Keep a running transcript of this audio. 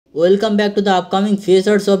Welcome back to the upcoming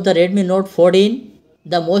features of the Redmi Note 14,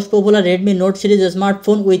 the most popular Redmi Note series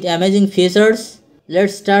smartphone with amazing features.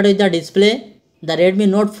 Let's start with the display. The Redmi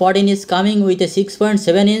Note 14 is coming with a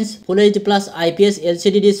 6.7-inch Full HD Plus IPS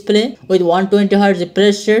LCD display with 120Hz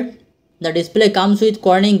refresh rate. The display comes with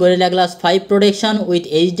Corning Gorilla Glass 5 protection with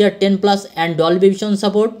HDR10 Plus and Dolby Vision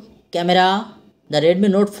support. Camera. The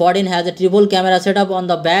Redmi Note 14 has a triple camera setup on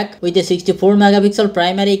the back with a 64 megapixel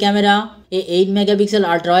primary camera, a 8 megapixel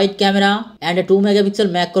ultrawide camera and a 2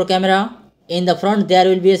 megapixel macro camera. In the front there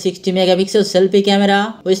will be a 60 megapixel selfie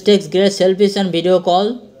camera which takes great selfies and video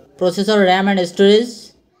call. Processor, RAM and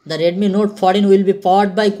storage. The Redmi Note 14 will be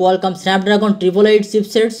powered by Qualcomm Snapdragon 888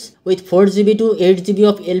 chipsets with 4GB to 8GB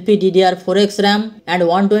of LPDDR4X RAM and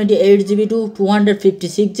 128GB to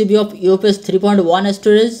 256GB of UFS 3.1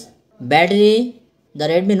 storage. Battery. The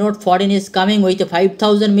Redmi Note 14 is coming with a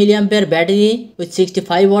 5000 mAh battery with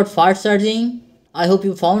 65 watt fast charging. I hope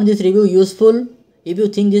you found this review useful. If you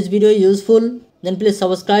think this video is useful, then please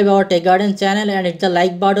subscribe our Tech Garden channel and hit the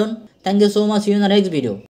like button. Thank you so much. See you in the next video.